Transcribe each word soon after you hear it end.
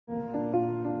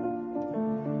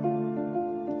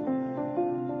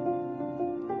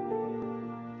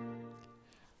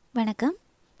வணக்கம்.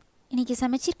 இன்னைக்கு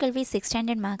சமச்சீர் கல்வி 6th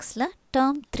ஸ்டாண்டர்ட் மேக்ஸில்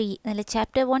டேர்ம் 3 அதில்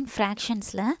சாப்டர் 1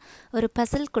 ஃப்ராக்ஷன்ஸில் ஒரு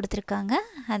பசில் கொடுத்துருக்காங்க.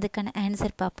 அதுக்கான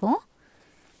ஆன்சர் பார்ப்போம்.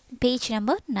 பேஜ்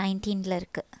நம்பர் 19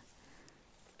 இருக்குது.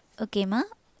 ஓகேம்மா,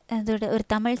 அதோட ஒரு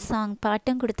தமிழ் சாங்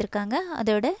பாட்டும் கொடுத்துருக்காங்க,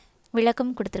 அதோட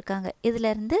விளக்கம் கொடுத்துருக்காங்க.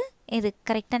 இதிலேருந்து இது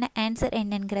கரெக்டான ஆன்சர்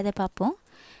என்னங்கிறத பார்ப்போம்.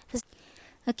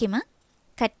 ஓகேம்மா,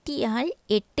 கட்டியால்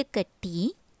 8 கட்டி,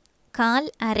 கால்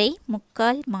அரை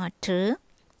முக்கால் மாற்று,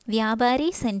 வியாபாரி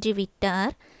சென்று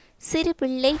விட்டார், சிறு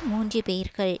பிள்ளை 3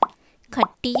 பேர்கள்,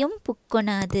 கட்டியும்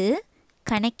புக்கொணாது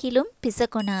கணக்கிலும்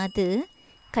பிசகொணாது,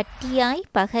 கட்டியாய்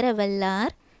பகர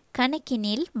வல்லார்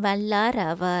கணக்கினில் வல்லார்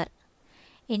ஆவார்.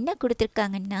 என்ன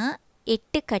கொடுத்துருக்காங்கன்னா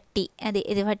 8 கட்டி, அது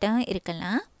இதுவட்டம்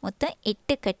இருக்கலாம், மொத்தம்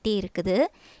 8 கட்டி இருக்குது.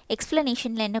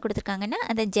 எக்ஸ்ப்ளனேஷனில் என்ன கொடுத்துருக்காங்கன்னா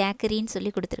அதை ஜாக்கரின்னு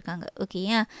சொல்லி கொடுத்துருக்காங்க.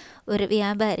 ஓகேயா, ஒரு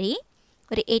வியாபாரி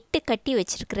ஒரு 8 கட்டி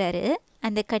வச்சுருக்கிறாரு.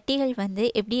 அந்த கட்டிகள்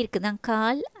எப்படி இருக்குதான்,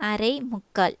 கால் அரை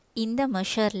முக்கால், இந்த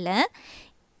மெஷரில்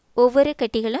ஒவ்வொரு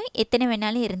கட்டிகளும் எத்தனை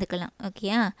வேணாலும் இருந்துக்கலாம்.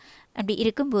 ஓகேயா, அப்படி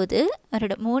இருக்கும்போது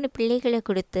அவரோட 3 பிள்ளைகளை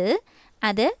கொடுத்து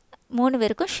அதை 3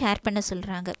 பேருக்கும் ஷேர் பண்ண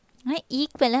சொல்கிறாங்க.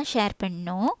 ஈக்குவலாக ஷேர்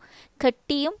பண்ணணும்,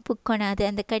 கட்டியும் புக்கொணாது,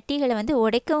 அந்த கட்டிகளை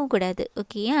உடைக்கவும் கூடாது.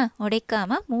 ஓகேயா,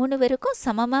 உடைக்காமல் 3 பேருக்கும்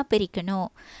சமமாக பிரிக்கணும்.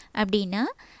 அப்படின்னா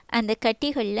அந்த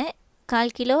கட்டிகளில்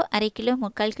 1/4 கிலோ, அரை கிலோ,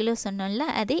 3/4 கிலோ சொன்னோம்ல,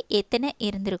 அது எத்தனை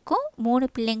இருந்திருக்கும், 3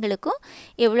 பிள்ளைங்களுக்கும்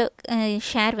எவ்வளோ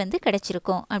ஷேர்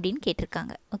கிடச்சிருக்கும் அப்படின்னு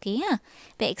கேட்டிருக்காங்க. ஓகேயா,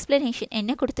 இப்போ எக்ஸ்ப்ளனேஷன்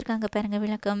என்ன கொடுத்துருக்காங்க பாருங்கள்,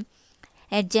 விளக்கம்.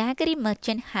 A jaggery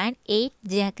merchant had 8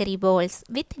 jaggery balls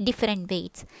with different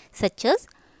weights such as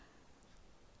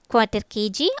 1/4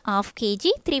 kg, 1/2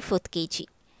 kg, 3/4 kg.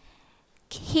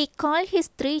 He called his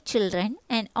 3 children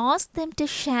and asked them to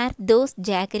share those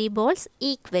jaggery balls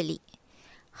equally.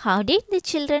 How did the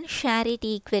children share it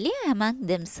equally among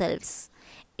themselves?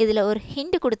 இதில் ஒரு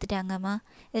hint கொடுத்துட்டாங்கம்மா.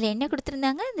 இதில் என்ன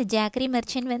கொடுத்துருந்தாங்க, இந்த jaggery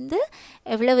merchant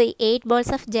எவ்வளவு 8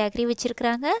 balls of jaggery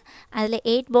வச்சுருக்குறாங்க. அதில்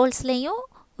 8 பால்ஸ்லேயும்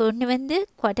ஒன்று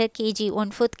 1/4 kg,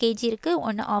 1/4 kg இருக்குது,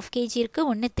 ஒன்று 1/2 kg இருக்குது,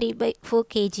 ஒன்று 3/4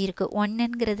 kg இருக்குது.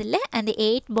 ஒன்றுங்கிறதுல அந்த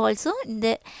 8 பால்ஸும் இந்த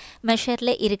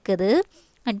மெஷரில் இருக்குது.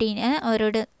 அப்படின்னு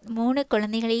அவரோட 3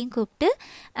 குழந்தைகளையும் கூப்பிட்டு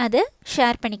அதை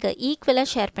ஷேர் பண்ணிக்க,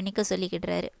 ஈக்குவலாக ஷேர் பண்ணிக்க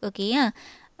சொல்லிக்கிடுறாரு. ஓகேயா,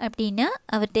 அப்படின்னா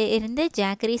அவர்கிட்ட இருந்த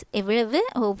ஜாக்கரிஸ் எவ்வளவு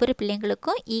ஒவ்வொரு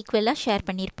பிள்ளைங்களுக்கும் ஈக்குவலாக ஷேர்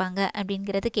பண்ணியிருப்பாங்க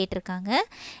அப்படிங்கிறது கேட்டிருக்காங்க.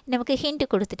 நமக்கு ஹிண்ட்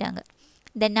கொடுத்துட்டாங்க.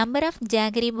 The number of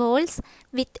jaggery balls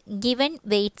with given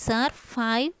weights are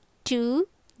 5, 2,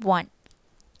 1.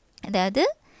 அதாவது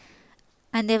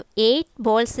அந்த 8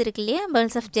 பால்ஸ் இருக்கு இல்லையா,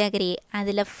 பால்ஸ் ஆஃப் ஜாகரி,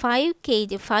 அதில் 5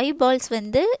 kg 5 பால்ஸ்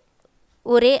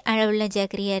ஒரே அளவில்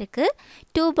ஜாகரியாக இருக்குது,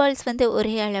 2 பால்ஸ்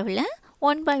ஒரே அளவில்,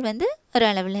 1 பால் ஒரு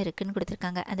அளவில் இருக்குதுன்னு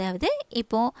கொடுத்துருக்காங்க. அதாவது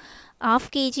இப்போது 1/2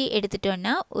 kg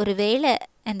எடுத்துட்டோன்னா ஒரு வேளை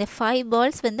அந்த 5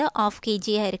 பால்ஸ் 1/2 kg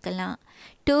இருக்கலாம்,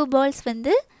 2 பால்ஸ்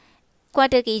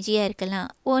 1/4 kg இருக்கலாம்,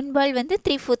 1 பால்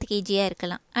 3/4 kg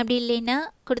இருக்கலாம். அப்படி இல்லைன்னா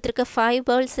கொடுத்துருக்க 5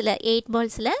 பால்ஸில் 8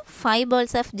 பால்ஸில் 5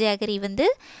 பால்ஸ் ஆஃப் ஜாகரி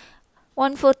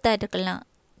 1/4 இருக்கலாம்,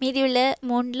 மீதி உள்ள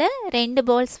 3ல் 2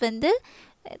 பால்ஸ்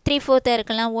 3/4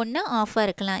 இருக்கலாம், 1 1/2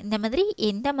 இருக்கலாம். இந்த மாதிரி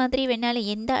எந்த மாதிரி வேணாலும்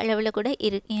எந்த அளவில் கூட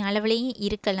அளவுலையும்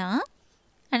இருக்கலாம்.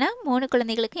 ஆனால் 3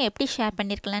 குழந்தைகளுக்கும் எப்படி ஷேர்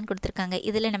பண்ணியிருக்கலான்னு கொடுத்துருக்காங்க.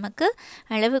 இதில் நமக்கு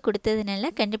அளவு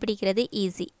கொடுத்ததுனால கண்டுபிடிக்கிறது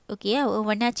ஈஸி. ஓகேயா,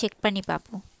 ஒவ்வொன்றா செக் பண்ணி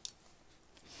பார்ப்போம்.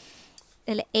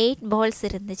 இதில் 8 பால்ஸ்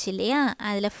இருந்துச்சு இல்லையா,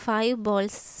 அதில் 5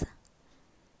 பால்ஸ்,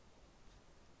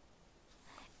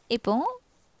 இப்போது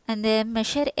அந்த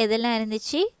மெஷர் எதெல்லாம்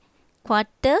இருந்துச்சு,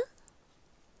 1/4,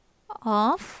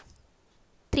 1/2,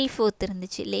 3/4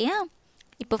 இருந்துச்சு இல்லையா.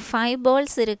 இப்போ 5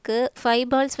 பால்ஸ் இருக்குது. 5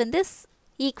 பால்ஸ்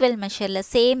ஈக்குவல் மெஷரில்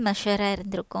சேம் மெஷராக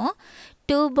இருந்திருக்கும்,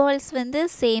 2 பால்ஸ்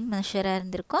சேம் மெஷராக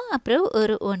இருந்திருக்கும், அப்புறம்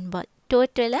ஒரு 1 பால்,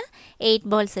 டோட்டலாக 8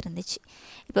 பால்ஸ் இருந்துச்சு.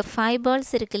 இப்போ 5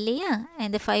 பால்ஸ் இருக்கு இல்லையா,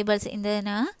 இந்த 5 பால்ஸ் இந்த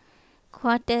நான்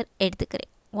 1/4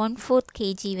 எடுத்துக்கிறேன். 1/4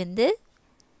 kg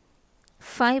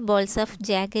 5 பால்ஸ் ஆஃப்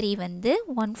ஜாகரி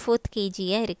 1/4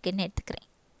 kg-யாக இருக்குதுன்னு எடுத்துக்கிறேன்.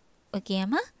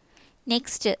 ஓகேம்மா,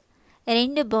 நெக்ஸ்ட்டு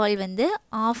 2 பால்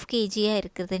 1/2 kg-யாக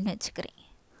இருக்குதுன்னு வச்சுக்கிறேன்.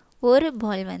 ஒரு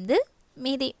பால்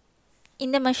மீதி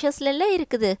இந்த மெஷர்ஸ்லாம்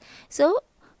இருக்குது. ஸோ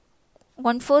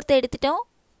 1/4 எடுத்துட்டோம்,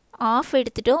 1/2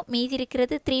 எடுத்துட்டோம், மீதி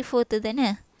இருக்கிறது 3/4 தானே.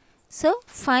 ஸோ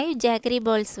 5 ஜாகரி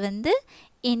பால்ஸ் இந்த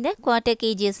 1/4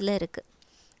 kg-ஸில் இருக்குது.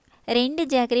 2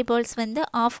 ஜாகரி பால்ஸ்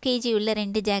 1/2 kg உள்ள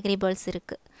 2 ஜாகரி பால்ஸ்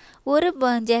இருக்குது. ஒரு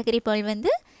ஜாகரி பால்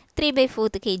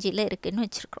 3/4 kg-ல் இருக்குதுன்னு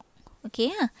வச்சுருக்கோம்.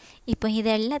 ஓகேயா, இப்போ இது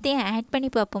எல்லாத்தையும் ஆட் பண்ணி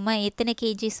பார்ப்போமா, எத்தனை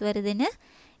கேஜிஸ் வருதுன்னு.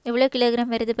 எவ்வளோ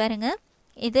கிலோகிராம் வருது பாருங்கள்.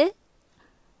 இது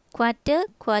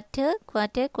 1/4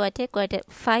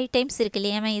 5 டைம்ஸ் இருக்கு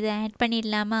இல்லையாம்மா, இதை ஆட்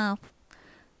பண்ணிடலாமா.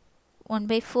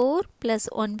 1/4 +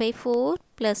 1/4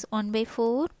 +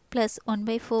 1/4 +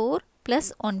 1/4 plus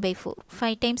 1/4.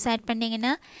 5 times add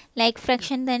பண்ணிங்கன்னா like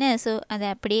fraction தானே, ஸோ அதை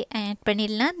அப்படியே ஆட்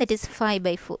பண்ணிடலாம். that is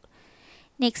 5/4.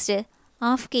 Next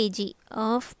half kg,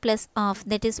 half plus half,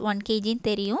 that is 1 kg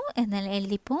தெரியும், அதனால்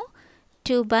எழுதிப்போம்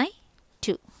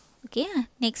 2/2. ஓகே,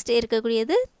 நெக்ஸ்ட்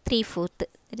இருக்கக்கூடியது 3/4,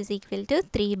 that is equal to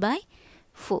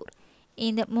 3/4.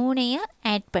 இந்த மூணையும்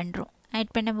ஆட் பண்ணுறோம்.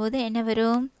 ஆட் பண்ணும்போது என்ன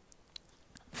வரும்,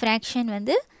 ஃப்ராக்ஷன்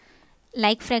வந்து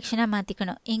லைக் ஃப்ராக்ஷனாக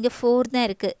மாற்றிக்கணும். இங்கே 4 தான்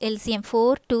இருக்குது, எல்சிஎம்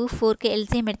 4 2 4க்கு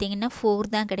எல்சிஎம் எடுத்திங்கன்னா 4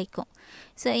 தான் கிடைக்கும்.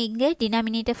 ஸோ இங்கே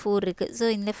டினாமினேட்டர் 4 இருக்குது, ஸோ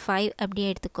இந்த 5 அப்படியே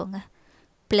எடுத்துக்கோங்க.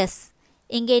 ப்ளஸ்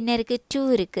இங்கே என்ன இருக்குது, 2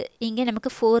 இருக்குது, இங்கே நமக்கு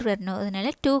 4 வரணும், அதனால்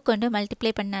 2 கொண்டு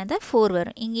மல்டிப்ளை பண்ணால் தான் 4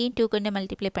 வரும். இங்கேயும் 2 கொண்டு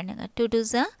மல்டிப்ளை பண்ணுங்கள், 2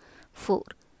 2s are 4.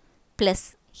 ப்ளஸ்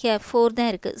ஹியர் 4 தான்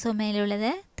இருக்குது, ஸோ மேலே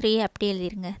உள்ளதை 3 அப்படி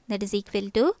எழுதிருங்க. That is equal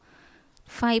to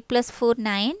 5 + 4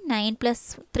 9, 9 +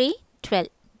 3 12,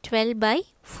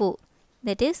 12/4.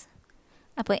 That is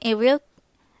அப்போ எவ்வளோ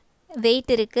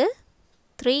வெயிட் இருக்குது,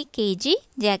 3 kg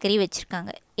ஜாக்கரி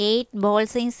வச்சுருக்காங்க. 8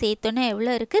 பால்ஸையும் சேர்த்தோன்னா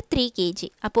எவ்வளோ இருக்குது, 3 kg.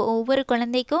 அப்போ ஒவ்வொரு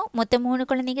குழந்தைக்கும் மொத்தம் 3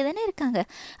 குழந்தைங்க தானே இருக்காங்க,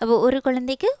 அப்போ ஒரு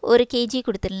குழந்தைக்கு 1 kg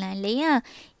கொடுத்துடலாம் இல்லையா.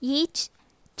 Each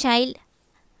child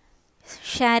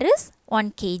share is 1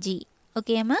 kg.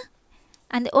 ஓகேம்மா,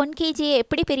 அந்த 1 kg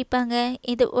எப்படி பிரிப்பாங்க,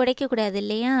 இது உடைக்கக்கூடாது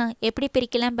இல்லையா. எப்படி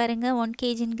பிரிக்கலாம் பாருங்கள், 1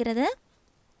 kgங்கிறத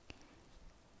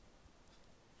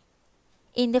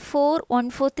இந்த 4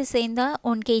 1/4 சேர்ந்தால்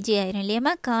 1 kg ஆயிரும்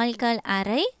இல்லையாம்மா. கால் கால்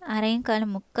அரை, அரையும் கால்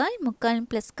முக்கால், முக்கால்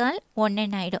ப்ளஸ் கால்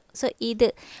 1 ஆகிடும். ஸோ இது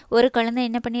ஒரு குழந்தை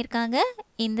என்ன பண்ணியிருக்காங்க,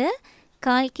 இந்த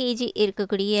 1/4 kg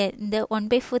இருக்கக்கூடிய இந்த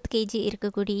 1/4 kg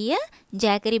இருக்கக்கூடிய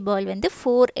ஜாகரி பால் வந்து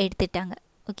 4 எடுத்துட்டாங்க.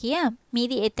 ஓகேயா,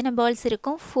 மீதி எத்தனை பால்ஸ்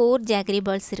இருக்கும், 4 ஜாகரி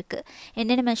பால்ஸ் இருக்குது.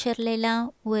 என்னென்ன மெஷர்லாம்,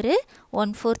 ஒரு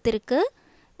 1/4 இருக்குது,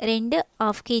 2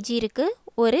 1/2 kg இருக்குது,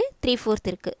 ஒரு 3/4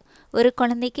 இருக்குது. ஒரு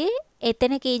குழந்தைக்கு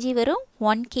எத்தனை kg வரும்,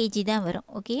 1 kg தான் வரும்.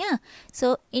 ஓகேயா, ஸோ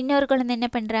இன்னொரு குழந்தை என்ன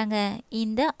பண்ணுறாங்க,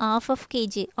 இந்த 1/2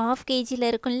 kg 1/2 kgயில்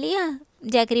இருக்கும் இல்லையா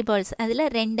ஜாகரி பால்ஸ், அதில்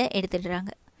 2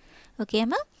 எடுத்துடுறாங்க.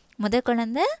 ஓகேம்மா, முதல்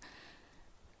குழந்தை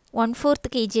 1/4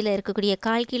 kgயில் இருக்கக்கூடிய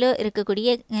 1/4 கிலோ இருக்கக்கூடிய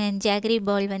ஜாகரி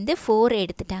பால் வந்து 4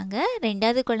 எடுத்துட்டாங்க.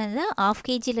 ரெண்டாவது குழந்தை 1/2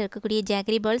 kgயில் இருக்கக்கூடிய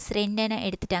ஜாகரி பால்ஸ் 2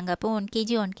 எடுத்துட்டாங்க. அப்போ 1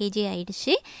 kg 1 kg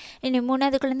ஆகிடுச்சு. இன்னும்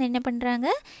மூணாவது குழந்தை என்ன பண்ணுறாங்க,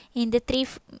 இந்த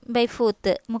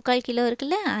 3/4 3/4 கிலோ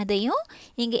இருக்குல்ல, அதையும்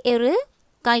இங்கே ஒரு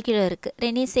 1/4 கிலோ இருக்குது,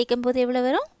 ரெண்டையும் சேர்க்கும் போது எவ்வளோ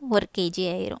வரும், 1 kg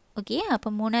ஆயிரும். ஓகே,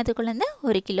 அப்போ மூணாவது குழந்தை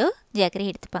 1 கிலோ ஜாகரி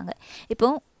எடுத்துப்பாங்க.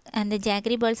 இப்போது அந்த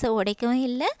ஜாகரி பால்ஸை உடைக்கவும்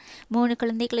இல்லை, 3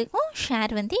 குழந்தைகளுக்கும்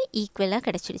ஷேர் வந்து ஈக்குவலாக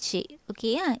கிடச்சிடுச்சு.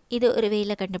 ஓகேயா, இது ஒரு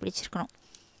வேயில் கண்டுபிடிச்சிருக்கணும்.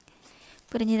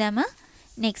 புரிஞ்சுதாம்மா.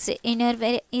 நெக்ஸ்ட்டு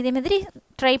இன்னொரு இதே மாதிரி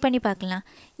ட்ரை பண்ணி பார்க்கலாம்.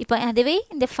 இப்போ அதுவே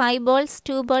இந்த 5 பால்ஸ்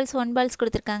 2 பால்ஸ் 1 பால்ஸ்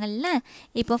கொடுத்துருக்காங்கல்ல,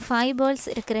 இப்போ 5 பால்ஸ்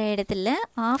இருக்கிற இடத்துல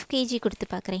 1/2 kg கொடுத்து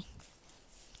பார்க்குறேன்.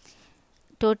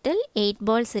 டோட்டல் 8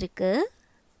 பால்ஸ் இருக்குது.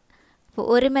 இப்போ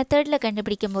ஒரு மெத்தடில்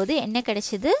கண்டுபிடிக்கும் போது என்ன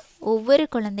கிடைச்சிது, ஒவ்வொரு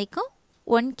குழந்தைக்கும்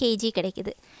 1 kg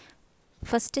கிடைக்குது.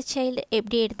 ஃபஸ்ட்டு சைல்டு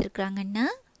எப்படி எடுத்துருக்குறாங்கன்னா,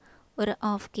 ஒரு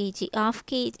 1/2 kg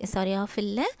 1/2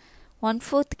 இல்லை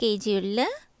 1/4 kg உள்ள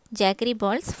ஜாகரி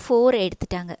பால்ஸ் 4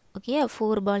 எடுத்துட்டாங்க. ஓகே,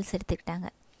 4 பால்ஸ் எடுத்துக்கிட்டாங்க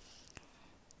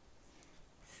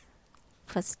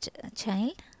ஃபஸ்ட்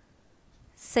சைல்டு.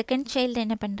 செகண்ட் சைல்டு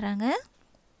என்ன பண்ணுறாங்க,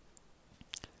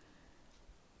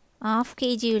 1/2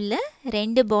 kg உள்ள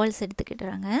 2 பால்ஸ்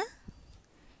எடுத்துக்கிட்டுறாங்க.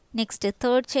 நெக்ஸ்ட்டு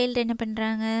தேர்ட் சைல்டு என்ன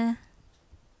பண்ணுறாங்க,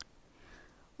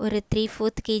 ஒரு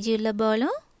 3/4 kg உள்ள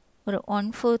பாலும் ஒரு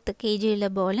 1/4 kg உள்ள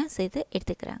பாலும் சேர்த்து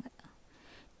எடுத்துக்கிறாங்க.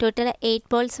 டோட்டலாக 8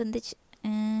 பால்ஸ் வந்துச்சு,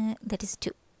 தட் இஸ்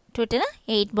 2. டோட்டலாக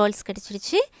 8 பால்ஸ்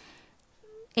கிடச்சிடுச்சு.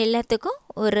 எல்லாத்துக்கும்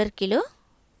 1 கிலோ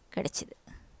கிடச்சிது.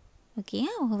 ஓகே,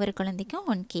 ஒவ்வொரு குழந்தைக்கும்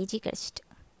 1 kg கிடச்சிட்டு,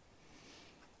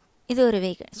 இது ஒரு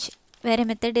வே கிடச்சி. வேறு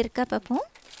மெத்தட் இருக்கா பார்ப்போம்.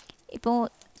 இப்போது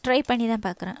ட்ரை பண்ணி தான்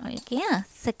பார்க்குறேன். ஓகேயா,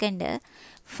 செகண்டு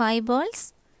 5 பால்ஸ்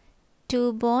 2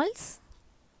 பால்ஸ்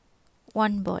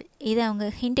 1 பால், இது அவங்க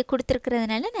ஹிண்ட்டு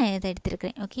கொடுத்துருக்கிறதுனால நான் இதை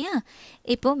எடுத்துருக்கிறேன். ஓகேயா,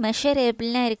 இப்போது மெஷர்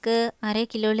எப்படிலாம் இருக்குது, அரை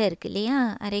கிலோவில் இருக்குது இல்லையா,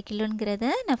 அரை கிலோங்கிறத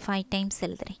நான் 5 டைம்ஸ்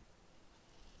எழுதுகிறேன்.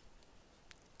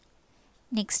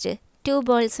 நெக்ஸ்ட்டு 2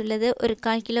 பால்ஸ் உள்ளது ஒரு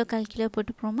 1/4 கிலோ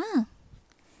போட்டுப்போமா.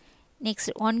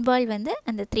 நெக்ஸ்ட் 1 பால் வந்து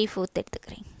அந்த 3/4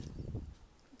 எடுத்துக்கிறேன்.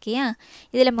 ஓகேயா,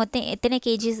 இதில் மொத்தம் எத்தனை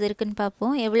கேஜிஸ் இருக்குதுன்னு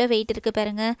பார்ப்போம். எவ்வளோ வெயிட் இருக்குது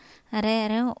பாருங்கள், அரை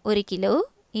 1 கிலோ,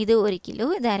 இது 1 கிலோ,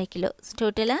 இது அரை கிலோ,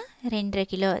 டோட்டலாக 2.5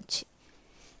 கிலோ ஆச்சு.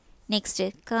 நெக்ஸ்ட்டு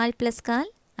 1/4 +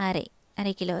 1/4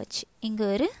 அரை கிலோ ஆச்சு. இங்கே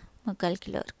ஒரு 3/4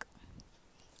 கிலோ இருக்குது.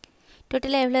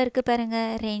 டோட்டலாக எவ்வளோ இருக்குது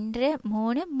பாருங்கள், 2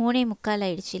 3 3/4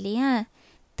 ஆகிடுச்சு இல்லையா.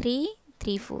 3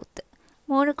 3/4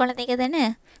 3 குழந்தைங்க தானே.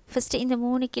 ஃபஸ்ட்டு இந்த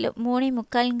 3 கிலோ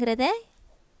 3/4ங்கிறத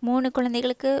 3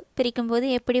 குழந்தைகளுக்கு பிரிக்கும்போது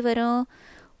எப்படி வரும்,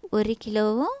 1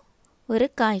 கிலோவும் ஒரு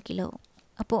 1/4 கிலோவும்.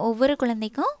 அப்போது ஒவ்வொரு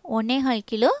குழந்தைக்கும் 1.25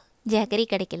 கிலோ ஜாகரி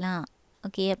கிடைக்கலாம்.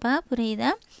 ஓகேப்பா,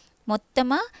 புரியுதா?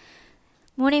 மொத்தமாக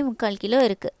 3.25 கிலோ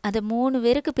இருக்குது. அதை 3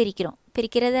 பேருக்கு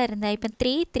பிரிக்கிறதா இருந்தால் இப்போ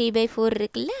 3/4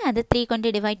 இருக்குல்ல, அதை 3 கொண்டு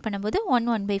டிவைட் பண்ணும்போது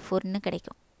 1/4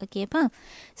 கிடைக்கும். ஓகேப்பா,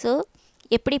 ஸோ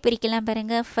எப்படி பிரிக்கலாம்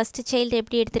பாருங்கள். ஃபஸ்ட்டு சைல்டு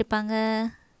எப்படி எடுத்திருப்பாங்க?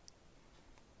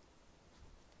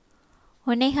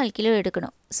 1.25 கிலோ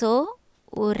எடுக்கணும். ஸோ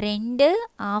ஒரு 2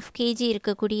 ½ kg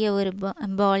இருக்கக்கூடிய ஒரு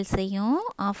பால்ஸையும்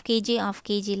 1/2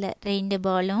 kgயில் 2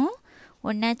 பாலும்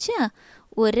ஒன்றாச்சா,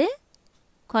 ஒரு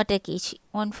 1/4 kg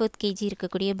 1/4 kg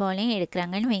இருக்கக்கூடிய பாலையும்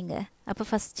எடுக்கிறாங்கன்னு வைங்க. அப்போ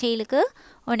ஃபஸ்ட் சைல்டுக்கு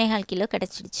 1.25 கிலோ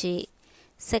கிடச்சிடுச்சு.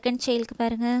 செகண்ட் சைல்டுக்கு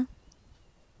பாருங்கள்,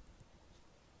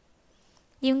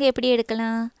 இவங்க எப்படி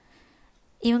எடுக்கலாம்?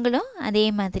 இவங்களும் அதே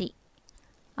மாதிரி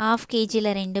 1/2 kgயில்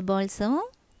 2 பால்ஸும்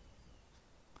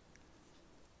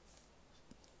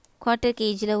 1/4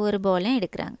 kgயில் ஒரு பாலும்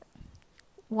எடுக்கிறாங்க.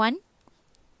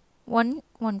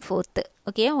 1/4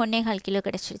 okay, 1.25 kilo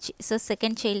கிடச்சிடுச்சு. So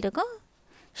second சைல்டுக்கும்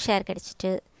share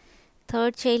கிடச்சிட்டு.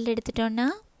 Third child எடுத்துட்டோன்னா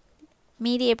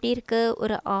மீதி எப்படி இருக்குது?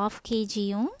 ஒரு 1/2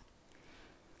 kgயும்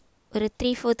ஒரு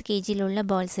 3/4 kgயில் உள்ள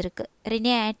பால்ஸ் இருக்குது.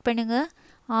 ரெண்டையும் ஆட் பண்ணுங்கள்.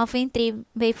 1/2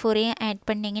 3/4 ஆட்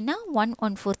பண்ணிங்கன்னா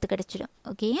 1/4 கிடச்சிடும்.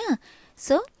 ஓகேயா?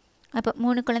 ஸோ அப்போ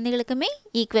 3 குழந்தைகளுக்குமே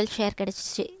ஈக்குவல் ஷேர்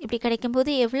கிடச்சிச்சு. இப்படி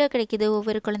கிடைக்கும்போது எவ்வளோ கிடைக்கிது?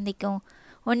 ஒவ்வொரு குழந்தைக்கும்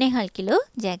 1.25 கிலோ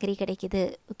ஜாகரி கிடைக்கிது.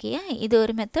 ஓகேயா? இது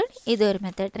ஒரு மெத்தட், இது ஒரு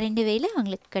மெத்தட். 2 வேயில்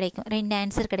அவங்களுக்கு கிடைக்கும். 2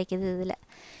 ஆன்சர் கிடைக்கிது இதில்.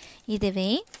 இதுவே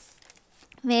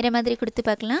வேறு மாதிரி கொடுத்து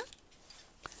பார்க்கலாம்.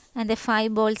 அந்த 5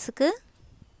 பால்ஸுக்கு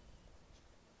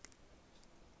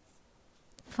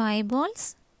 5 பால்ஸ்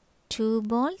 2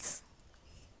 பால்ஸ்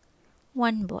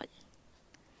 1 பால்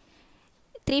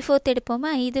 3/4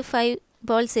 எடுப்போமா? இது 5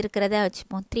 பால்ஸ் இருக்கிறதா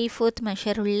வச்சுப்போம். 3/4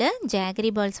 மெஷர் உள்ள ஜாகரி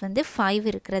பால்ஸ் வந்து 5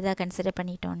 இருக்கிறதா கன்சிடர்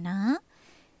பண்ணிட்டோன்னா,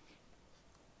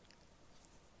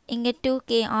 இங்கே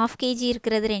 1/2 kg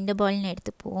இருக்கிறது 2 பால்னு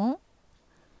எடுத்துப்போம்.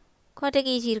 1/4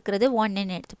 kg இருக்கிறது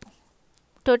 1ன்னு எடுத்துப்போம்.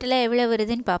 டோட்டலாக எவ்வளோ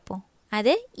வருதுன்னு பார்ப்போம்.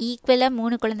 அதை ஈக்குவலாக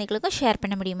 3 குழந்தைகளுக்கும் ஷேர்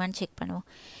பண்ண முடியுமான்னு செக் பண்ணுவோம்.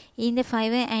 இந்த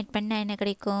 5 ஆட் பண்ணால் என்ன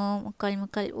கிடைக்கும்?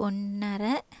 3/4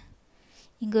 1/2,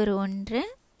 இங்கே ஒரு 1,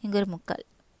 இங்கே ஒரு 3/4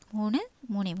 3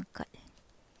 3/4.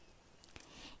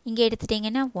 இங்கே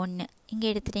எடுத்துட்டிங்கன்னா 1, இங்கே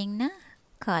எடுத்துட்டிங்கன்னா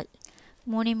 1/4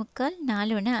 3/4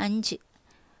 4 1 5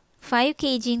 5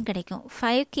 kgன்னு கிடைக்கும்.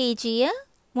 5 kgயை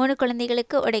 3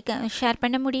 குழந்தைகளுக்கு ஷேர்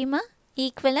பண்ண முடியுமா?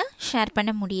 ஈக்குவலாக ஷேர்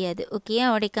பண்ண முடியாது. ஓகேயா?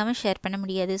 உடைக்காமல் ஷேர் பண்ண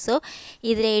முடியாது. ஸோ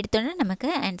இதில் எடுத்தோன்னா நமக்கு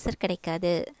ஆன்சர்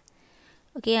கிடைக்காது.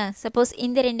 ஓகேயா? சப்போஸ்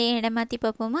இந்த 2 இடம் மாற்றி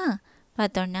பார்ப்போமா?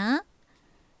 பார்த்தோன்னா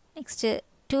நெக்ஸ்ட்டு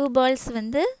 2 பால்ஸ்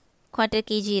வந்து 1/4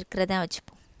 kg இருக்கிறதா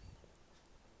வச்சுப்போம்.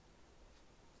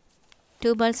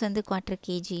 2 பால்ஸ் வந்து 1/4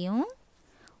 kgயும்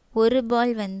ஒரு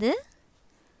பால் வந்து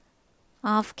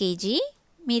 1/2 kg,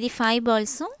 மீதி 5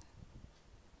 பால்ஸும்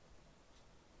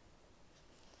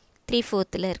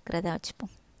 3/4 இருக்கிறதா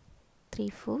வச்சுப்போம்.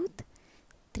 3/4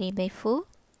 3/4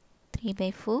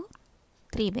 3/4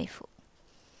 3/4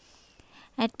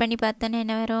 ஆட் பண்ணி பார்த்தோன்னா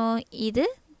என்ன வரும்? இது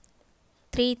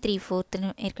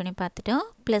 3/4 ஏற்கனவே பார்த்துட்டோம்.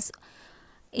 ப்ளஸ்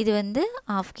இது வந்து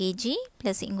 1/2 kg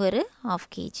ப்ளஸ் இங்கே ஒரு 1/2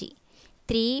 kg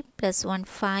 3 + 1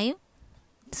 5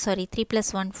 3 +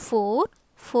 1 4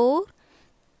 4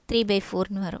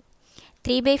 3/4ன்னு வரும்.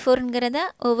 3/4ங்கிறத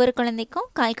ஒவ்வொரு குழந்தைக்கும்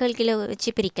 1/4 கிலோ வச்சு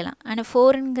பிரிக்கலாம். ஆனால்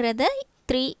 4ங்கிறத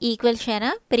 3 ஈக்குவல்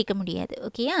ஷேராக பிரிக்க முடியாது.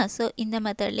 ஓகேயா? ஸோ இந்த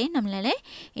மெத்தட்லேயும் நம்மளால்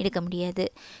எடுக்க முடியாது.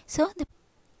 So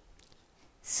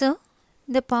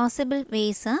the possible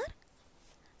ways are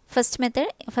first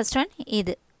one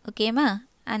இது. ஓகேவா?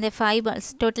 அந்த 5 balls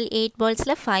total 8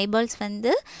 ballஸில் 5 balls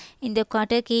வந்து இந்த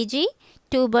 1/4 kg,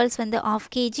 2 balls வந்து 1/2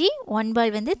 kg, 1 ball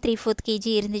வந்து 3/4 kg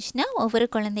இருந்துச்சுன்னா ஒவ்வொரு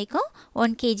குழந்தைக்கும்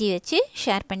 1 kg வச்சு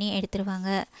ஷேர் பண்ணி எடுத்துருவாங்க.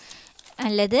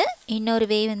 அல்லது இன்னொரு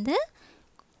வே வந்து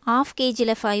 1/2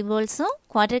 kgயில் 5 balls-உம்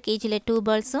 1/4 kgயில் 2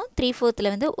 balls-உம்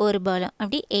 3/4 வந்து ஒரு பாலும்,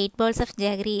 அப்படி 8 balls ஆஃப்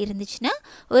ஜாகரி இருந்துச்சுன்னா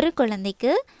ஒரு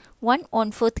குழந்தைக்கு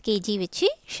 1/4 kg வச்சு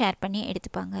ஷேர் பண்ணி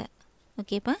எடுத்துப்பாங்க.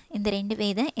 ஓகேப்பா? இந்த 2 வே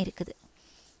தான் இருக்குது.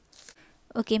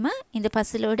 ஓகேம்மா? இந்த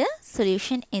பசிலோட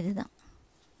சொல்யூஷன் இதுதான்.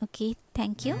 Okay,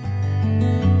 thank you.